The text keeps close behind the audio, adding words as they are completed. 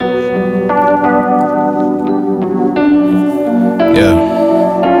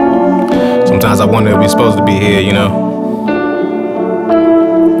Yeah. Sometimes I wonder if we're supposed to be here, you know.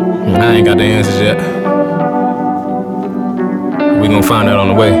 And I ain't got the answers yet. We gon' find out on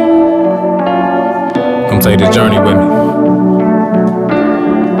the way. Come take this journey with me.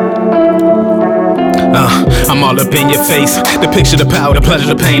 I'm all up in your face. The picture, the power, the pleasure,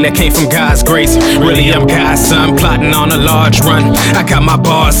 the pain that came from God's grace. Really, I'm God's son, plotting on a large run. I got my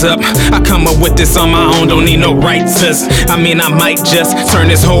bars up. I come up with this on my own, don't need no writers. I mean, I might just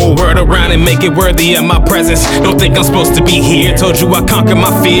turn this whole world around and make it worthy of my presence. Don't think I'm supposed to be here. Told you I conquer my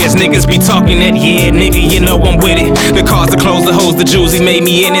fears. Niggas be talking that, yeah, nigga, you know I'm with it. The cars, the clothes, the hoes, the Jews, he made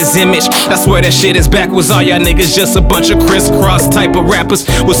me in his image. I swear that shit is backwards. All y'all niggas just a bunch of crisscross type of rappers.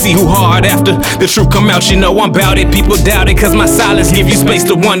 We'll see who hard after the truth come out. You know I'm about it. People doubt it cause my silence give you space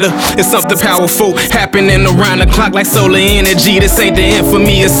to wonder. It's something powerful happening around the clock like solar energy. This ain't the end for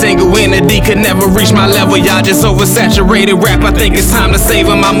me. A single entity could never reach my level. Y'all just oversaturated rap. I think it's time to save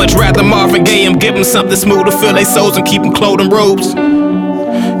them. I much rather Marvin Gaye him. Give them something smooth to fill their souls and keep them clothed in robes.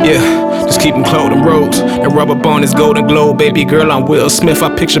 Yeah, just keep them clothed in robes and rub up on his golden globe. Baby girl, I'm Will Smith.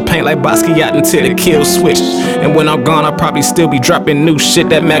 I picture paint like Basquiat until the kill switch. And when I'm gone, I'll probably still be dropping new shit.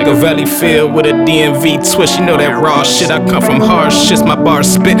 That Machiavelli feel with a DMV twist. You know that raw shit. I come from hard shits. My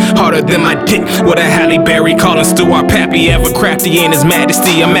bars spit harder than my dick. With a Halle Berry calling Stuart Pappy, ever crafty in his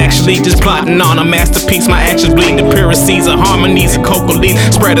majesty. I'm actually just plotting on a masterpiece. My actions bleed the purest seeds of harmonies and cocoa leaves.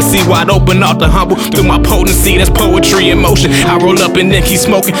 Spread a sea wide open off the humble through my potency. That's poetry in motion. I roll up and then keep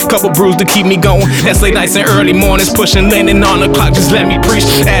smoking. Couple brews to keep me going. That's late nights and early mornings. Pushing Lennon on the clock, just let me preach.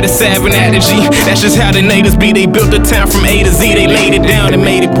 Add a savage energy. That's just how the natives be. They built the town from A to Z. They laid it down and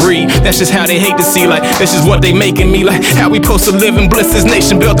made it breathe. That's just how they hate to see. Like, that's just what they making me. Like, how we supposed to live in bliss. This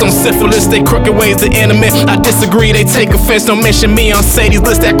nation built on syphilis. They crooked ways the intimate. I disagree, they take offense. Don't mention me on Sadie's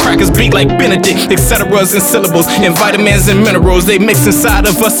list. That crackers beat like Benedict. Etceteras and syllables. And vitamins and minerals. They mix inside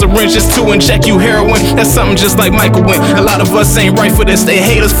of us syringes to inject you heroin. That's something just like Michael went. A lot of us ain't right for this. They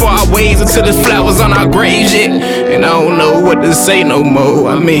hate us for our ways until there's flowers on our graves, yeah. And I don't know what to say no more.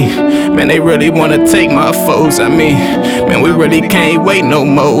 I mean, man, they really wanna take my foes. I mean, man, we really can't wait no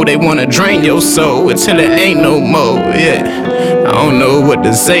more. They wanna drain your soul until it ain't no more, yeah. I don't know what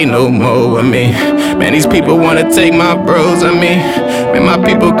to say no more. I mean, man, these people wanna take my bros. I mean, man, my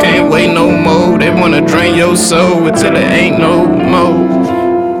people can't wait no more. They wanna drain your soul until it ain't no more.